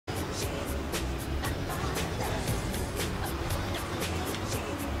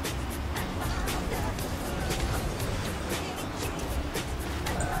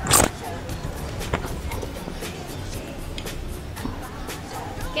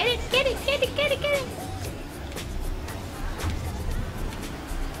Get it, get it, get it, get it, get it.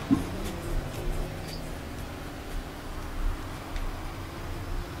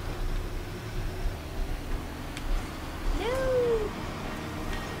 No.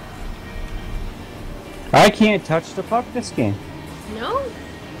 I can't touch the puck this game. No?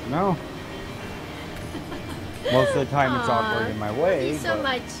 No. Most of the time it's awkward in my way. Thank you so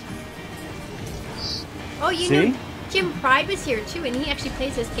much. Oh, you See? know, Jim Pride was here too, and he actually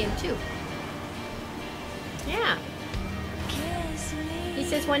plays this game too. Yeah. He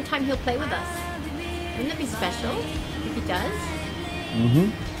says one time he'll play with us. Wouldn't that be special if he does?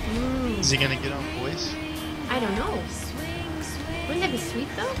 Mm-hmm. Is he gonna get on voice? I don't know. Wouldn't that be sweet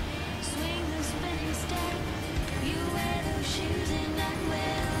though?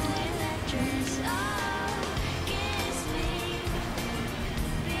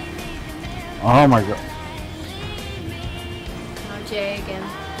 Oh my god. Oh, Jay again.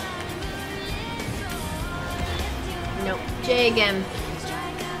 Nope, Jay again.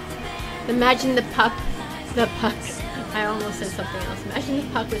 Imagine the puck. The puck. I almost said something else. Imagine the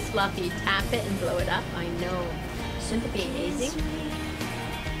puck was fluffy. Tap it and blow it up. I know. Wouldn't it be amazing?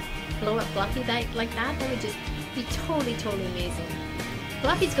 Blow up Fluffy like that? That would just be totally, totally amazing.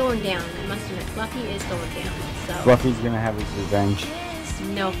 Fluffy's going down. I must admit, Fluffy is going down. So. Fluffy's gonna have his revenge.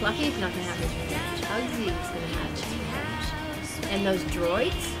 No, Fluffy's not gonna have his revenge. Hugsy's gonna have his revenge. And those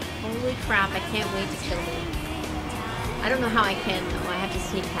droids? Holy crap, I can't wait to kill them. I don't know how I can though. I have to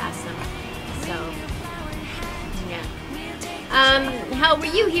sneak past them. So, yeah. How were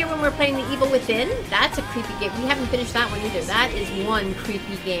you here when we were playing The Evil Within? That's a creepy game. We haven't finished that one either. That is one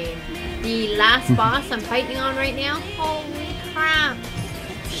creepy game. The last boss I'm fighting on right now? Holy crap.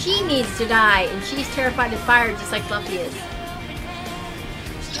 She needs to die, and she's terrified of fire just like Fluffy is.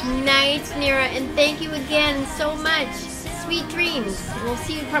 Night, Nira, and thank you again so much. Sweet dreams. We'll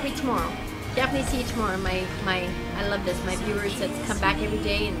see you probably tomorrow. Definitely see you tomorrow. I love this. My viewers that come back every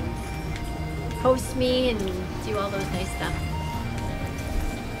day and post me and do all those nice stuff.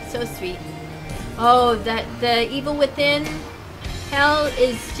 So sweet. Oh, the Evil Within. Hell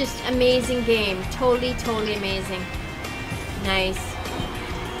is just amazing game. Totally, totally amazing. Nice.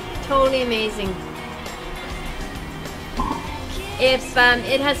 Totally amazing. If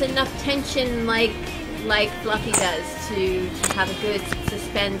it has enough tension like Fluffy does to have a good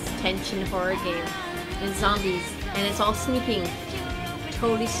suspense tension horror game. And zombies. And it's all sneaking.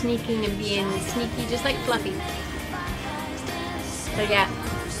 Totally sneaking and being sneaky just like Fluffy. So yeah.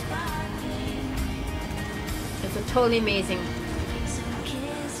 It's totally amazing.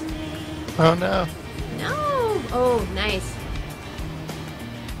 Oh no. No! Oh, nice.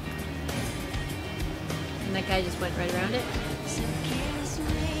 And that guy just went right around it.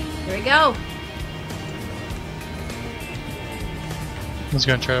 Here we go. I was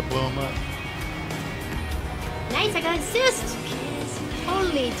gonna try to blow him up. Nice, I got an assist!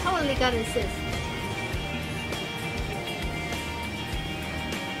 Totally, totally got an assist.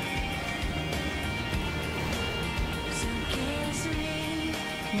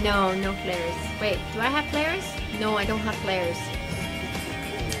 No, no flares. Wait, do I have flares? No, I don't have flares.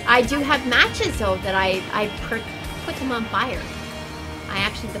 I do have matches though that I put them on fire.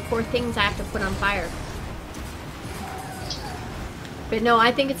 The poor things I have to put on fire. But no,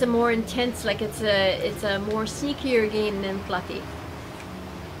 I think it's a more intense, like it's a more sneakier game than Fluffy.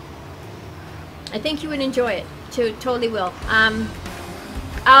 I think you would enjoy it. Totally will.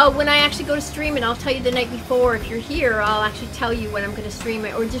 When I actually go to stream it, I'll tell you the night before. If you're here, I'll actually tell you when I'm going to stream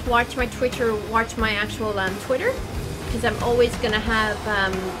it, or just watch my Twitch or watch my actual Twitter, because I'm always going to have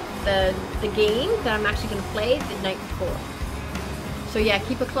the game that I'm actually going to play the night before. So yeah,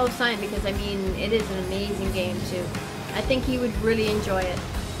 keep a close eye, because I mean, it is an amazing game too. I think you would really enjoy it.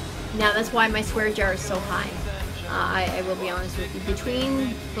 Now that's why my swear jar is so high. I will be honest with you.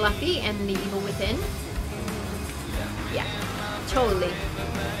 Between Fluffy and The Evil Within, yeah, totally.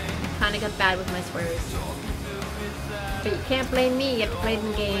 Kind of got bad with my swears. But you can't blame me. You have to play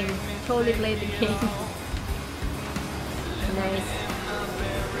the game. Totally play the game. Nice.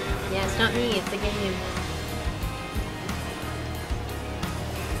 Yeah, it's not me. It's the game.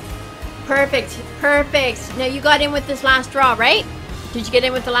 Perfect, perfect. Now you got in with this last draw, right? Did you get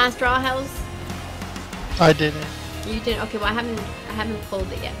in with the last draw, Hells? I didn't. You didn't. Okay, well I haven't pulled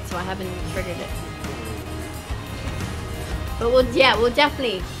it yet, so I haven't triggered it. But we'll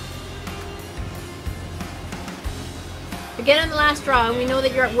definitely. But get on the last draw, and we know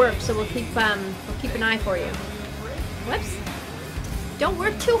that you're at work, so we'll keep an eye for you. Whoops. Don't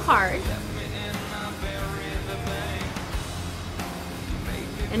work too hard.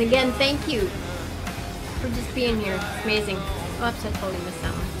 And again, thank you for just being here. It's amazing. Oops, I totally missed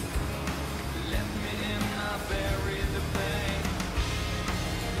that one.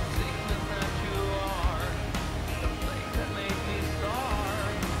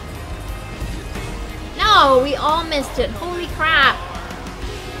 No, we all missed it. Holy crap.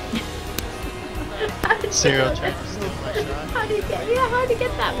 Zero tried to steal my shot. How'd you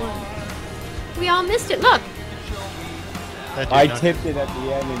get that one? We all missed it. Look. That dude I knocked- tipped it at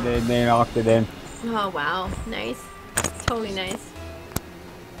the end and then they knocked it in. Oh, wow. Nice. Totally nice.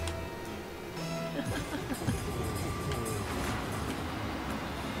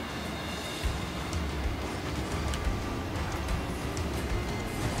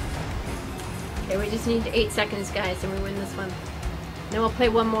 Okay, we just need 8 seconds, guys, and we win this one. Then we'll play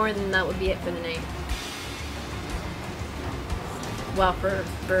one more, and then that will be it for the night. Well,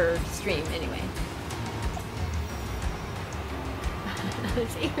 for stream, anyway.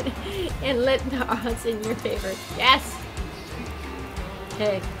 And let the odds in your favor. Yes!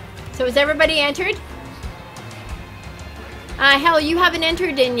 Okay. So is everybody entered? Hell, you haven't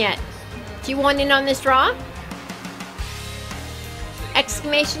entered in yet. Do you want in on this draw?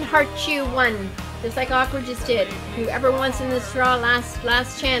 Exclamation heart chew 1. Just like Awkward just did. Whoever wants in this draw,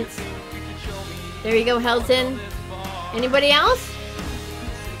 last chance. There you go, Hell's in. Anybody else?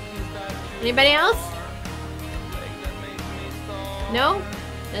 Anybody else? No?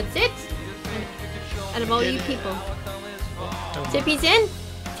 That's it? Out of all you people. Tippy's in?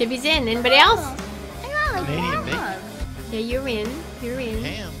 Tippy's in. Anybody else? Canadian bacon. Yeah, you're in. You're in.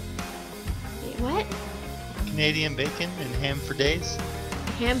 Ham. What? Canadian bacon and ham for days.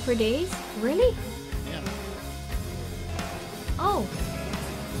 Ham for days? Really? Yeah. Oh.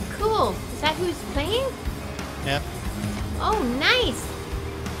 Cool. Is that who's playing? Yep. Oh, nice.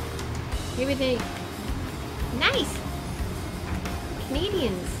 Maybe they... Nice.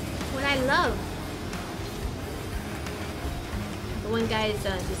 Canadians. What I love. The one guy's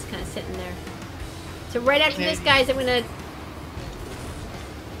just kind of sitting there. So right after this, guys, I'm gonna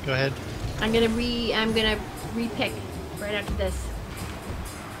Go ahead. re-pick right after this.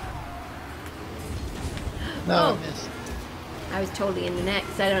 No, Oh. I missed. I was totally in the net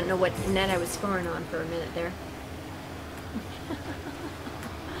because I don't know what net I was scoring on for a minute there.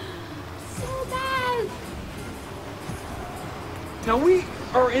 So bad. Now we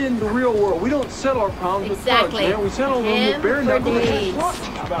are in the real world. We don't settle our problems Exactly. with thugs, man. We settle them Ham with bare for knuckles. days.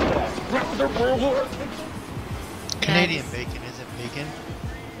 About that. Canadian Yes. bacon isn't bacon.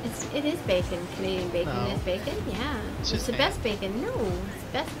 It is bacon. Canadian bacon No. is bacon. Yeah. It's It's just the ham. best bacon. No, it's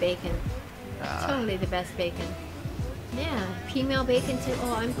the best bacon. Ah. Totally the best bacon. Yeah. Female bacon too.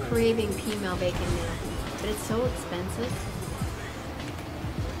 Oh, I'm craving female bacon now. But it's so expensive.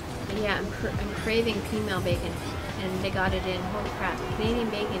 But yeah, I'm craving female bacon. And they got it in. Holy crap. Canadian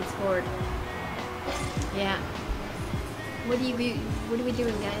bacon scored. Yeah. What are we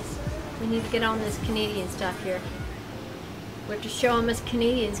doing, guys? We need to get on this Canadian stuff here. We have to show them us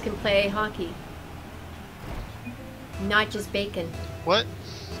Canadians can play hockey. Not just bacon. What?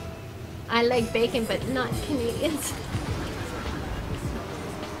 I like bacon, but not Canadians.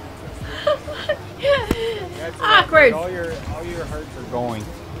 That's Awkward. All your hearts are going.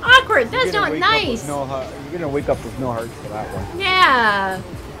 Awkward. That's You're gonna not wake up with nice. you're gonna wake up with no hearts for that one. Yeah.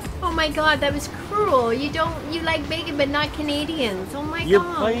 Oh my God, that was cruel. You like bacon, but not Canadians. Oh my You're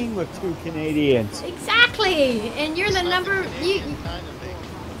God. playing with 2 Canadians. Exactly. And you're the number. You. Kind of bacon.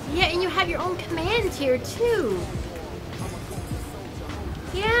 Yeah, and you have your own commands here too.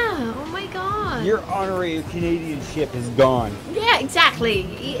 Yeah. Oh my God. Your honorary Canadian ship is gone. Yeah, exactly.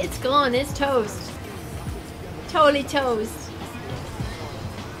 It's gone. It's toast. Totally toast.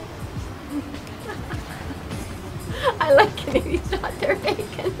 I like Canadians, not their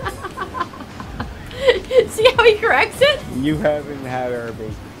bacon. See how he corrects it? You haven't had our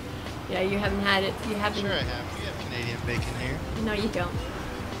bacon. Yeah, you haven't had it. You haven't. Sure I have. We have Canadian bacon here. No, you don't.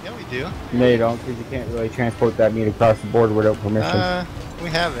 Yeah, we do. No, you don't, because you can't really transport that meat across the border without permission. We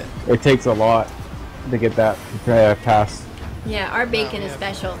have it. It takes a lot to get that passed. Yeah, our bacon we is have-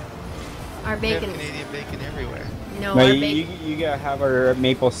 special. Our We have bacon. Canadian bacon everywhere. No, No, our you, bacon. you gotta have our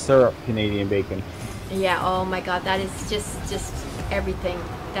maple syrup Canadian bacon. Yeah. Oh my God, that is just everything.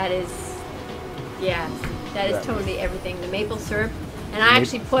 That is. Yeah, that is Yeah. totally everything. The maple syrup, and I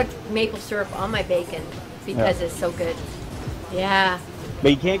actually put maple syrup on my bacon because Yeah. it's so good. Yeah.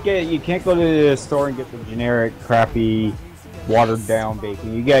 But you can't go to the store and get the generic crappy watered down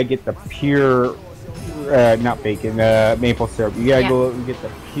bacon. You gotta get the pure not bacon, maple syrup. You gotta Yeah. go and get the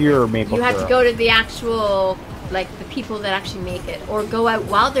pure maple You syrup. have to go to the actual, like the people that actually make it, or go out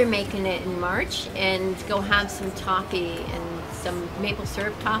while they're making it in March and go have some toffee and some maple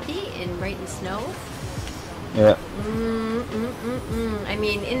syrup toffee and right in snow. Yeah. I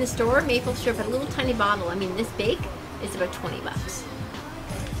mean, in the store, maple syrup, a little tiny bottle. I mean, this big is about 20 bucks.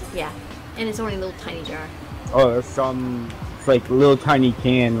 Yeah, and it's only a little tiny jar. Oh, there's some. It's like a little tiny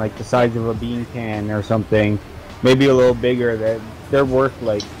can, like the size of a bean can or something. Maybe a little bigger. That they're worth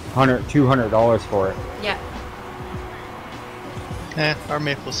like $200 for it. Yeah. Our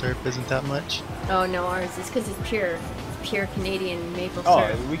maple syrup isn't that much. Oh no, ours is because it's pure Canadian maple Oh,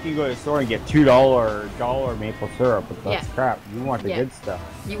 syrup. we can go to the store and get $2 maple syrup, but that's Yeah. crap. You want the Yeah. good stuff.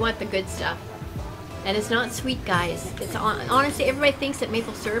 You want the good stuff. And it's not sweet, guys. It's honestly, everybody thinks that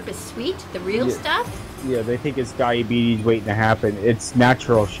maple syrup is sweet. The real Yeah. stuff. Yeah, they think it's diabetes waiting to happen. It's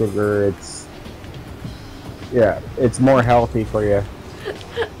natural sugar. It's more healthy for you.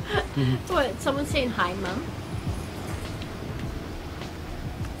 What? Someone's saying hi, Mom.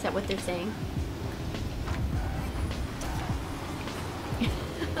 Is that what they're saying?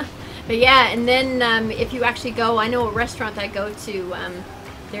 But yeah, and then if you actually go, I know a restaurant that I go to.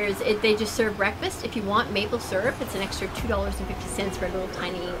 They just serve breakfast. If you want maple syrup, it's an extra $2.50 for a little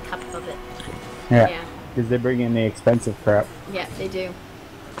tiny cup of it. Yeah, Yeah. because they bring in the expensive crap. Yeah, they do.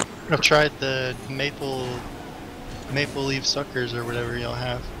 I've tried the maple leaf suckers or whatever y'all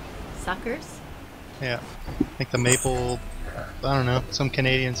have. Suckers. Yeah, like the maple. I don't know, some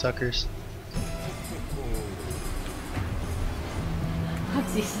Canadian suckers.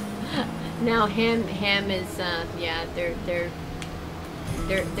 Oopsies. Now ham is yeah, they're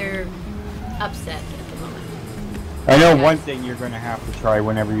upset at the moment. I know Yeah. one thing you're going to have to try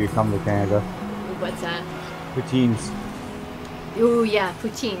whenever you come to Canada. What's that? Poutines. Ooh yeah,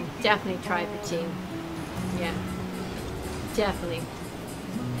 poutine. Definitely try poutine. Yeah. Definitely.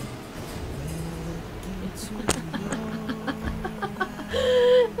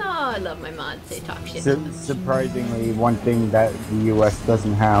 Oh, I love my mods. They talk shit. Surprisingly, one thing that the U.S.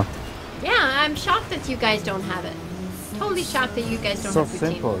 doesn't have. Yeah, I'm shocked that you guys don't have it. Totally shocked that you guys don't So have poutine.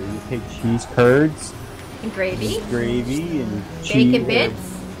 simple. You take cheese curds, And gravy. gravy, and Bacon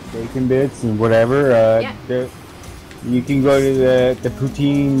bits. bacon bits, and whatever. Yeah. You can go to the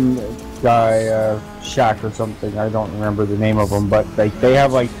poutine guy shack or something. I don't remember the name of them, but like they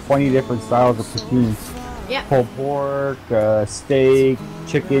have like 20 different styles of poutine. Yeah. Pulled pork, steak,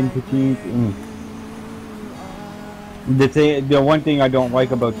 chicken poutine. The one thing I don't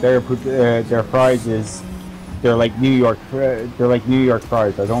like about their fries is they're like New York fries.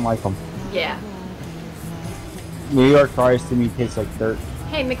 I don't like them. Yeah. New York fries to me taste like dirt.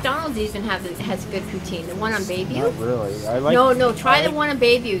 Hey, McDonald's even has good poutine. The one on Bayview. Not really. I like. No, try I the like- one on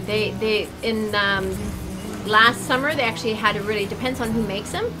Bayview. They in last summer they actually had a really, depends on who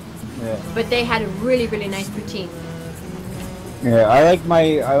makes them, Yeah. but they had a really nice poutine. Yeah, I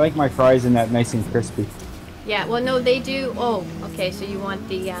like my fries in that nice and crispy. Yeah, well no, they do. Oh, okay, so you want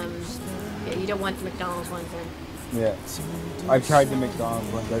the yeah, you don't want the McDonald's ones then. Yeah. I've tried the McDonald's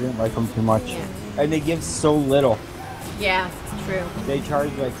ones. I didn't like them too much. Yeah. And they give so little. Yeah, true. They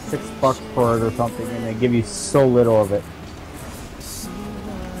charge like $6 for it or something, and they give you so little of it.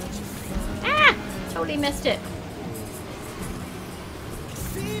 Ah, totally missed it.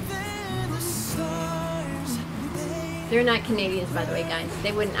 They're not Canadians, by the way, guys.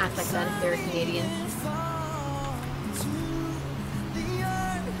 They wouldn't act like that if they were Canadians.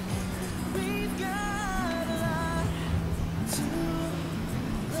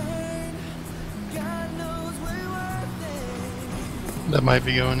 That might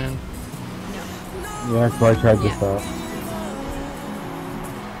be going in. No. Yeah, that's why I tried this Yeah. out.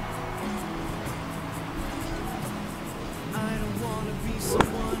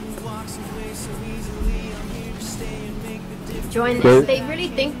 Join Go. this. They really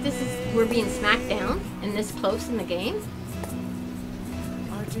think we're being smacked down and this close in the game?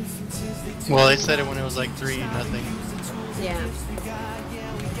 Well, they said it when it was like 3-0. Yeah.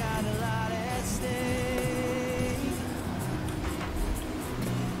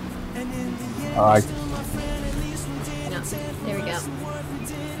 I No. There we go.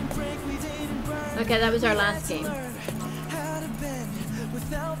 Okay, that was our last game.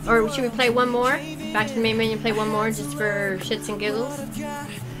 Or should we play one more? Back to the main menu and play one more just for shits and giggles?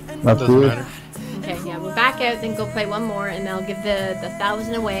 Let's Doesn't do it. matter. Okay, yeah, we'll back out, then go play one more, and I'll give the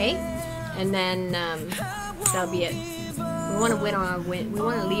 1,000 away, and then that'll be it. We want to win on a win. We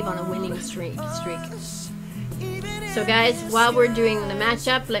want to leave on a winning streak. So guys, while we're doing the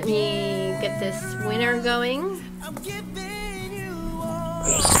matchup, let me get this winner going.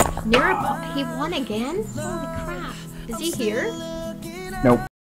 Nira, he won again? Holy crap! Is he here? Nope.